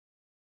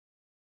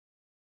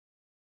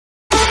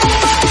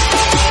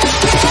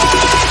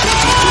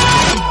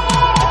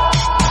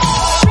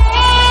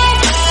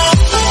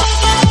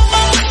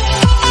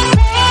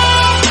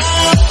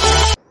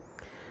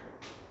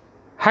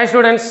Hi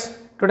students,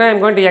 today I am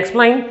going to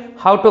explain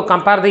how to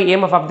compare the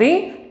EMF of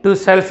the two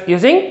cells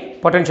using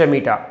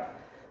potentiometer.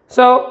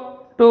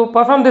 So, to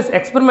perform this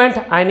experiment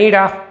I need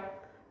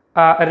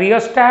a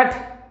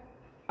rheostat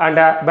and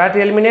a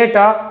battery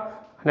eliminator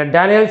and a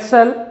Daniell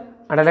cell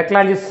and a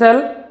Lagrange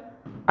cell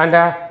and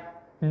a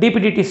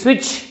DP/dt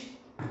switch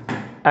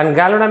and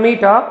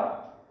galvanometer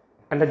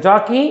and a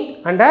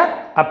jockey and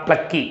a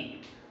plug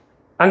key,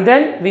 and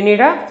then we need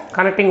a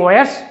connecting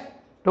wires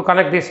to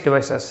connect these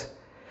devices.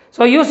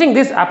 So, using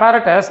this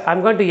apparatus I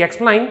am going to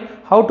explain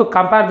how to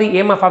compare the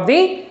EMF of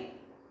the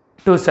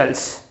two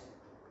cells.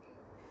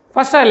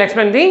 First I will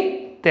explain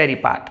the theory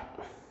part.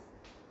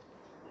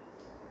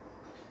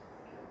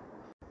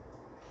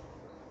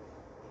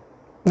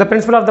 The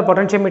principle of the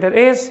potentiometer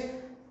is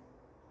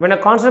when a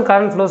constant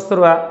current flows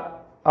through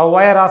a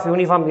wire of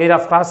uniform area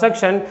of cross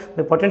section,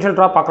 the potential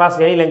drop across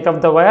any length of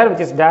the wire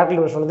which is directly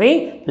proportional to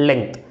the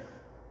length.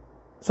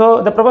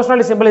 So, the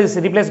proportionality symbol is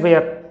replaced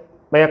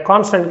by a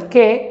constant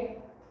K,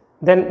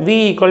 then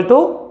V equal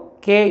to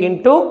K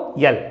into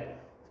L.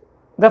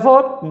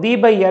 Therefore, V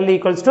by L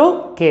equals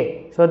to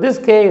K. So, this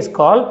K is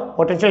called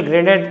potential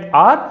gradient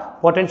or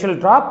potential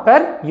drop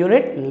per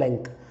unit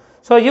length.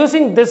 So,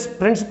 using this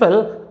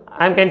principle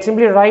I can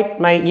simply write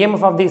my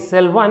EMF of the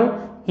cell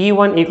 1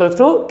 E1 equals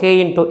to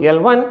K into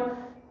L1,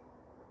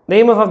 the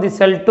EMF of the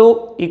cell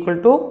 2 equal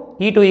to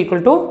E2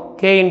 equal to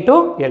K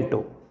into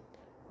L2.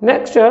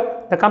 Next,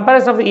 the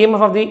comparison of the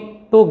EMF of the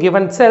two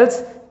given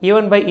cells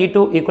E1 by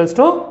E2 equals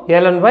to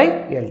L1 by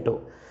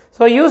L2.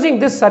 So, using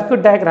this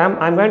circuit diagram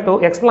I am going to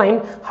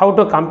explain how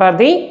to compare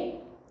the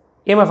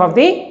EMF of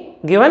the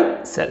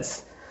given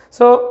cells.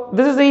 So,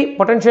 this is the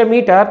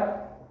potentiometer,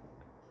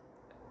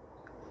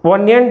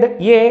 one end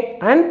A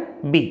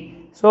and B.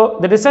 So,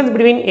 the distance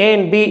between A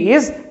and B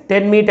is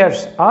 10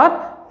 meters or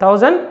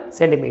 1000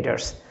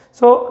 centimeters.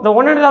 So, the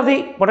one end of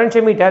the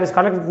potentiometer is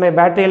connected with my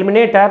battery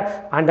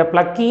eliminator and a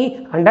plug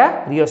key and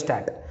a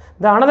rheostat.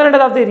 The another end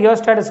of the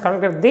rheostat is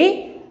connected with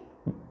the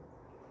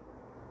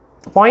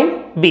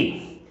point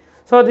B.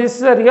 So, this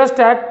is a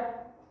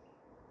rheostat,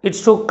 it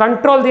is to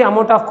control the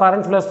amount of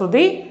current flows through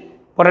the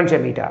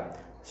potentiometer.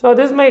 So,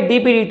 this is my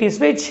DP/dt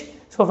switch.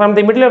 So, from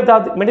the middle end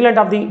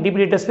of the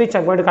DP/dt switch I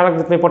am going to connect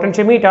with my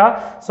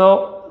potentiometer.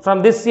 So,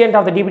 from this end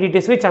of the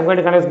DP/dt switch I am going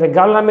to connect with my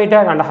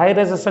galvanometer and high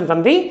resistance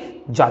on the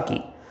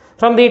jockey.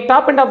 From the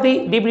top end of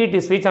the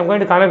DP/dt switch I am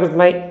going to connect with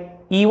my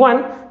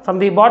E1. From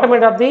the bottom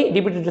end of the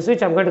DP/dt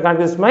switch I am going to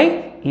connect with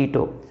my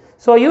E2.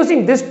 So,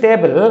 using this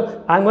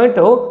table I am going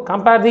to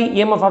compare the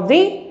EMF of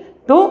the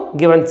two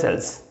given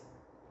cells.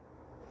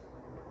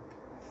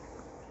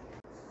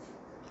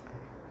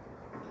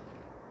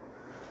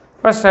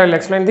 First I will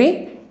explain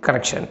the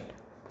connection.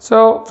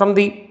 So, from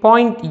the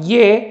point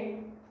A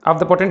of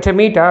the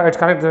potentiometer it is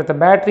connected with a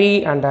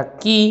battery and a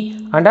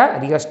key and a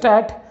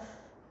rheostat.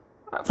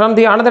 From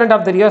the another end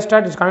of the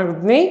rheostat it is connected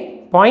with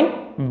the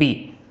point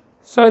B.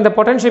 So, in the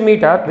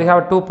potentiometer we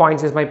have 2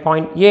 points, this is my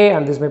point A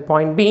and this is my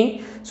point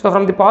B. So,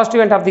 from the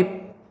positive end of the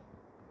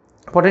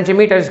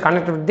potentiometer is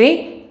connected with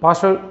the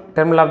positive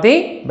terminal of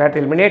the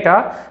battery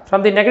eliminator.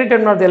 From the negative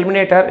terminal of the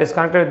eliminator is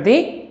connected with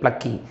the plug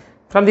key.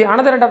 From the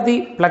another end of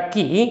the plug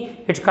key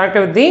it is connected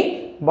with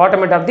the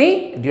bottom end of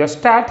the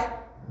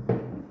rheostat.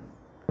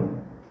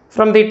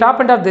 From the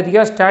top end of the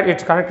rheostat it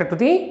is connected to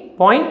the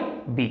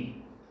point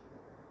B.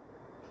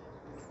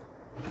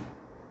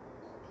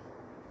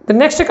 The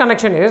next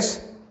connection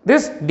is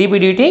this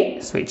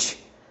DP/dt switch.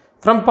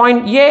 From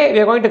point A we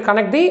are going to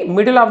connect the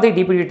middle of the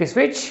DP/dt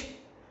switch.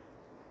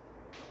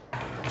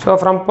 So,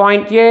 from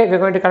point A we are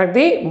going to connect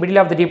the middle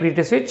of the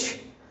DP/dt switch.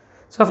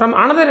 So, from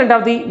another end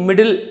of the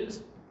middle,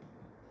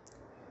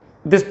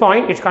 this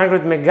point it is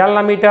connected with my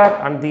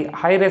galvanometer and the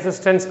high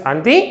resistance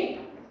and the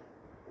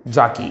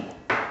jockey.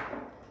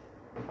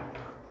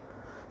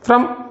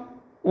 From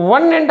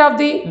one end of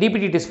the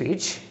DP/dt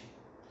switch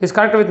is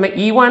connected with my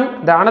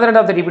E1, the another end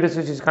of the DP/dt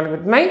switch is connected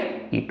with my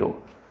E2.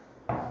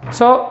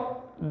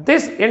 So,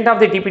 this end of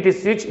the DP/dt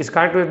switch is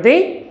connected with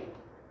the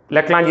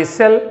Lagrange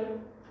cell,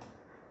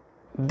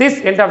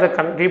 this end of the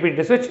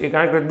DP/dt switch is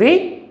connected with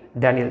the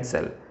Daniell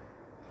cell.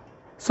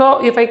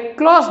 So, if I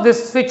close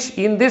this switch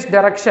in this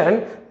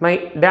direction my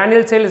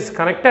Daniell cell is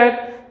connected,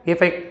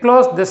 if I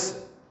close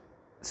this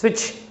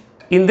switch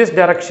in this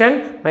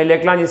direction my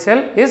Lagrange cell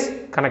is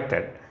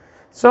connected.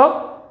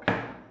 So,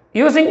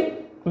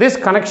 using these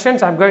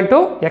connections I am going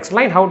to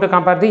explain how to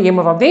compare the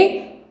EMF of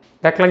the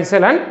Lagrange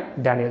cell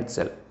and Daniell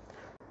cell.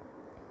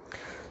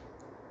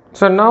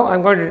 So, now I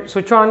am going to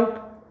switch on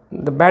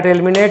the battery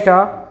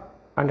eliminator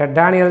and a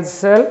Daniell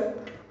cell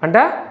and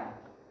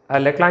a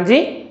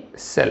Lagrange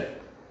cell.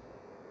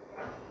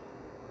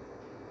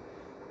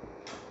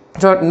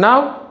 So,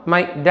 now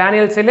my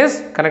Daniell cell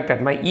is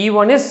connected, my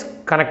E1 is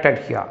connected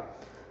here.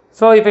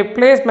 So, if I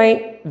place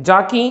my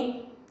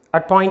jockey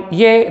at point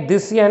A,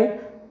 this end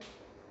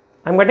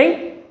I am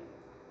getting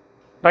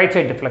right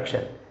side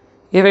deflection.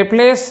 If I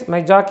place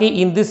my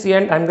jockey in this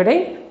end I am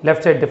getting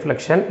left side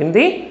deflection in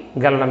the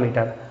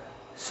galvanometer.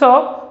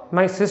 So,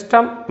 my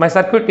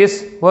circuit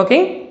is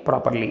working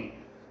properly.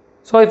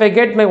 So if I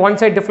get my one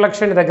side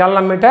deflection in the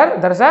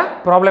galvanometer, there is a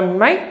problem in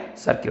my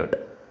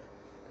circuit.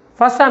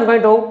 First I am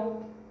going to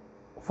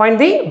find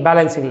the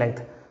balancing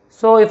length.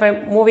 So if I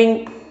am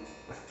moving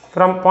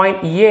from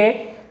point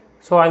A,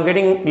 so I am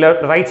getting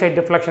right side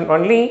deflection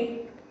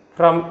only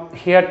from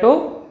here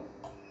to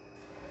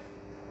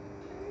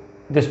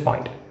this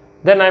point.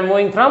 Then I am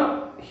moving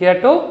from here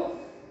to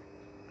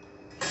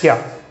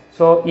here.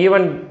 So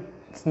even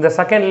in the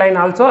second line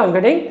also I am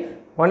getting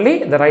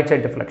only the right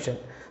side deflection.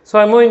 So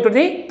I am moving to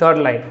the third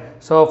line.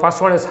 So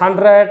first one is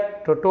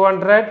 100 to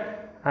 200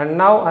 and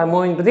now I am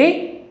moving to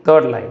the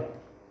third line.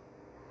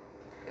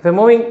 If I am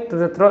moving to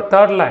the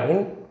third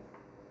line,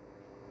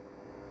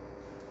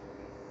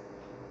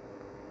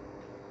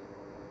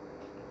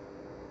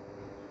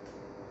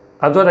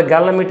 observe the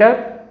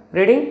galvanometer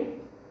reading.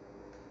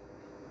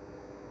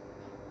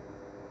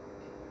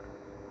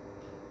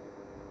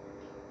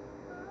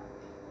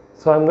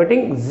 So I am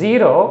getting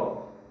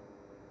 0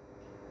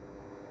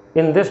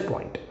 in this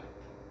point.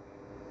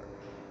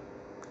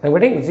 I am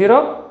getting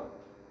 0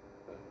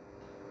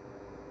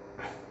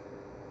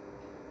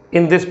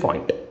 in this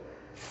point.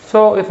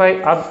 So if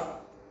I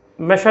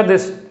measure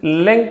this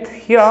length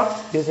here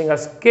using a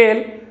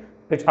scale,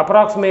 which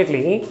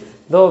approximately,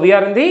 though we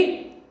are in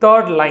the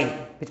third line,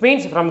 which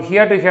means from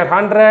here to here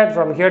 100,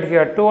 from here to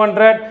here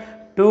 200,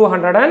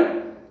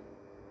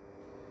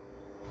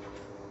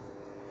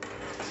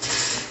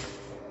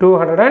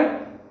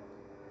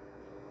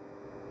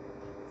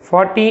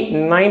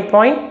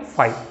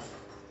 249.5.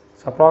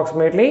 So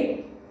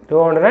approximately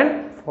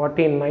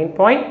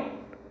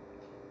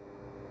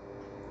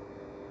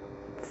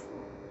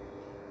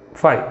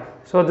 249.5.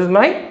 So this is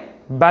my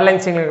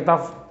balancing length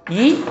of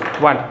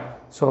E1.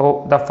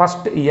 So the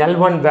first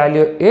L1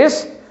 value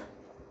is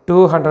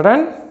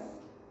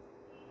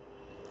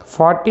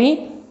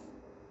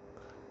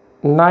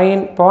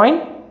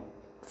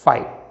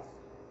 249.5.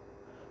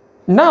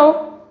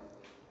 Now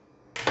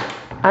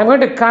I am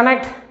going to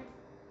connect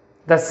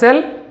the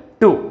cell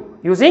 2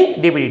 using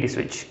DB/dt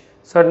switch.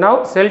 So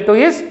now cell 2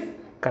 is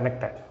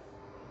connected.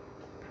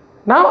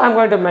 Now I am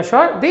going to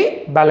measure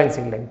the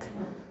balancing length.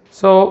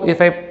 So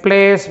if I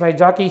place my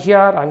jockey here,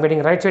 I am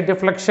getting right side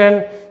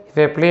deflection. If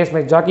I place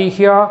my jockey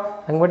here,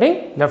 I am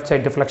getting left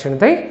side deflection in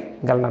the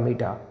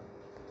galvanometer.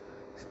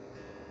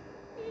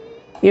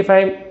 If I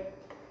am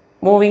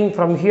moving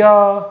from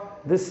here,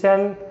 this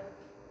end,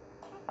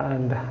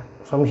 and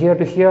from here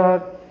to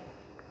here,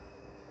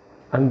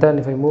 and then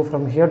if I move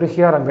from here to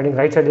here, I am getting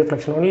right side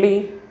deflection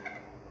only.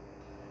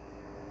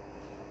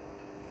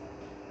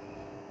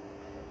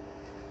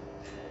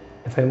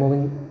 If I am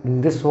moving in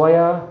this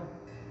wire,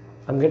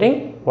 I am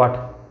getting what?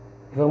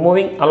 If I am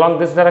moving along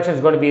this direction, it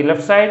is going to be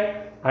left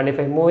side, and if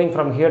I am moving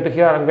from here to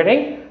here, I am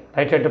getting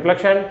right side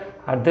deflection.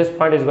 At this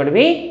point, is going to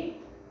be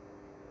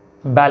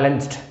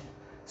balanced.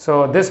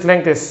 So this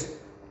length is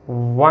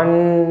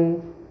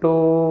 1,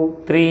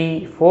 2,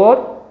 3,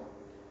 4,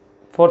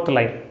 fourth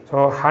line.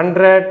 So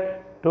 100,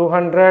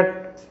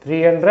 200,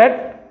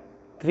 300,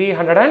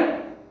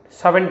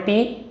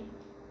 370,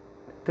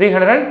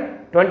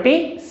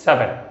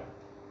 327.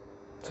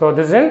 So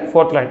this is in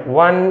fourth line.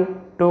 1,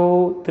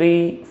 2,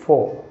 3,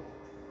 4.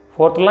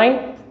 Fourth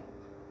line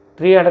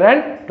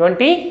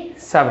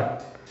 327.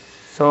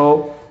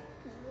 So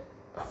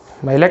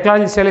my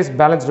electrolytic cell is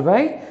balanced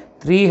by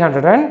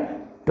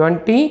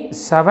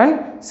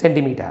 327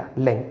 centimeter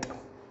length.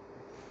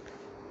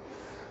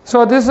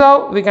 So this is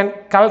how we can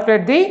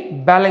calculate the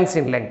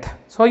balancing length.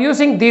 So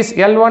using this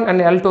L1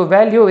 and L2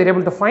 value, we are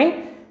able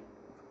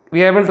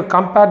to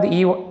compare the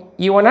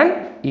E1 and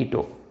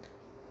E2.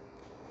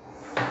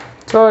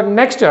 So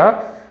next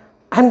I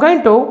am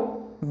going to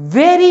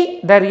vary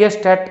the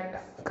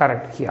rheostat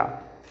current here.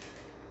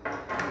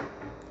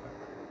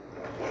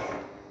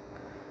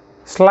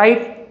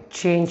 Slight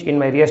change in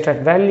my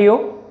rheostat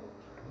value,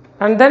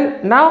 and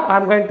then now I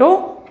am going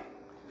to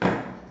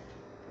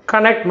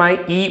connect my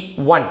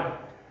E1,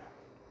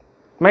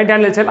 my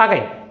Daniell cell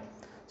again.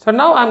 So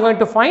now I am going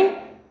to find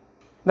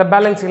the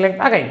balancing length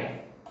again.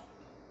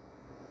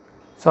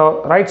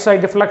 So right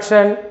side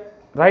deflection,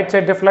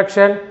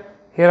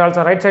 here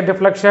also right side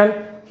deflection,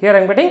 here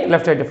I am getting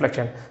left side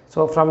deflection.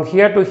 So from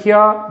here to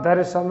here there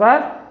is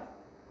somewhere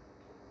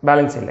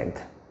balancing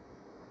length.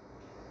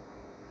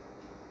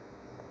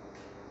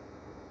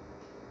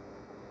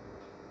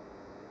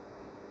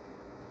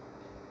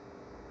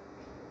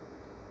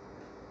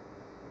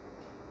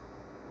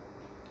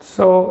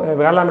 So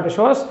galvanometer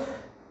shows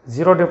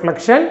 0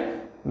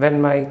 deflection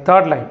when my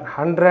third line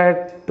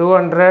 100,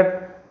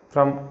 200,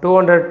 from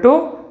 200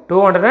 to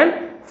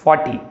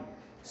 240.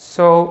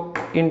 So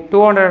in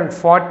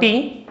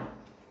 240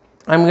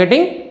 I am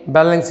getting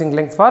balancing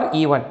length for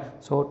E1.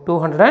 So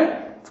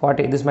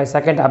 240, this is my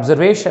second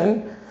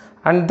observation,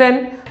 and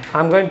then I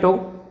am going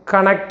to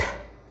connect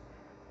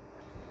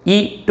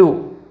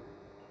E2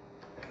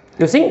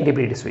 using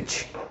DB/dt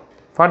switch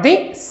for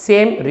the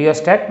same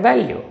rheostat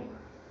value.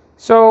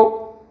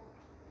 So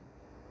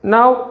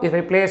now if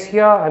I place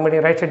here, I am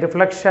getting right side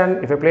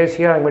deflection. If I place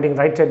here, I am getting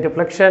right side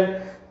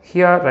deflection.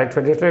 here right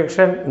side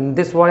deflection, in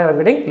this wire I am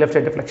getting left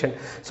side deflection.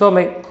 So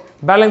my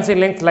balancing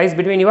length lies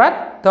between your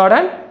third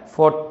and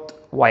fourth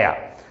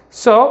wire.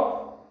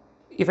 So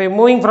if I am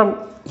moving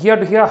from here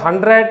to here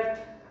 100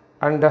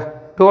 and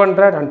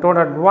 200 and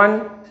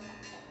 201,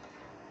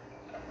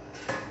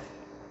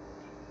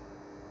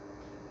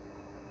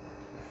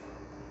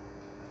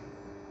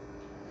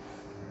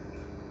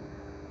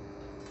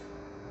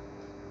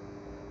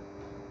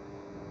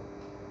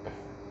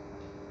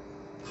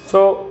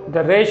 so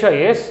the ratio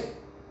is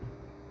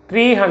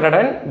 300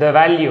 and the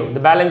value, the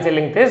balancing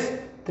length is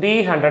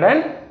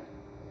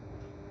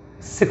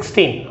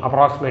 316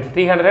 approximately,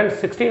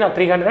 316 or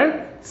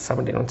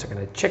 317. 1 second,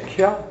 I check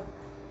here.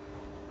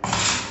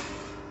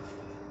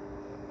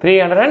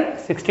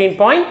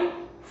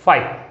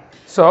 316.5.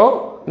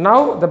 So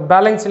now the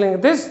balancing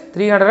length is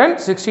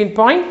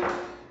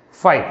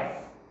 316.5.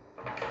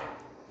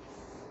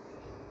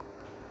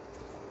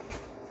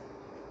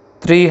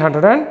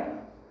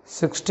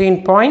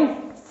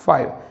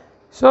 316.5.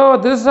 So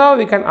this is how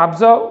we can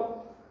observe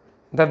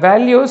the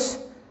values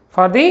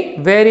for the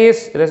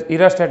various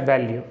rheostat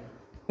value.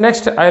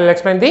 Next I will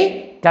explain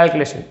the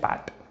calculation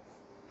part.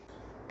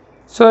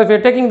 So if you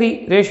are taking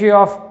the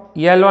ratio of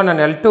L1 and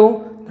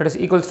L2, that is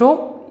equals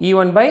to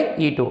E1 by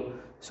E2.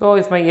 So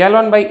if my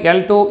L1 by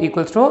L2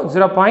 equals to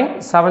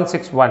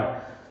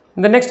 0.761.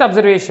 In the next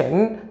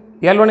observation,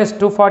 L1 is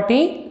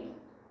 240,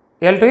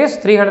 L2 is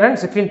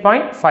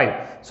 316.5.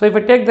 So if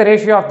I take the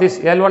ratio of this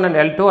L1 and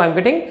L2, I am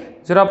getting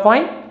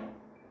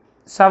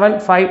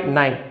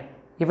 0.759.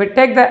 If I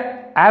take the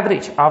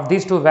average of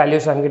these two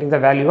values, I am getting the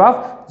value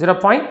of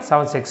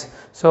 0.76.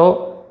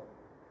 So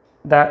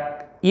the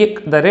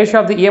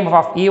ratio of the EMF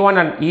of E1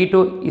 and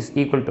E2 is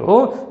equal to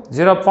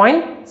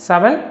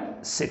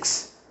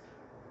 0.76.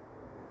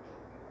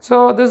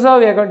 So this is how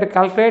we are going to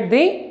calculate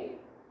the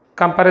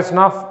comparison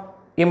of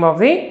EMF of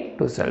the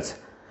two cells.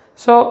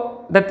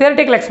 So the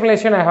theoretical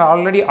explanation, I have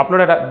already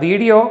uploaded a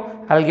video.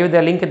 I will give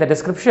the link in the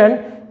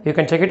description. You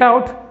can check it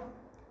out.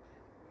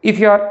 If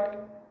you are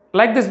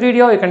like this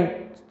video, you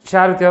can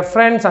share with your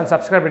friends and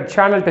subscribe to the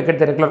channel to get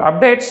the regular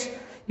updates.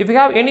 If you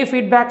have any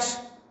feedbacks,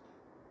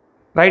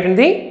 write in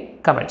the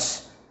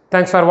comments.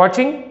 Thanks for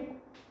watching.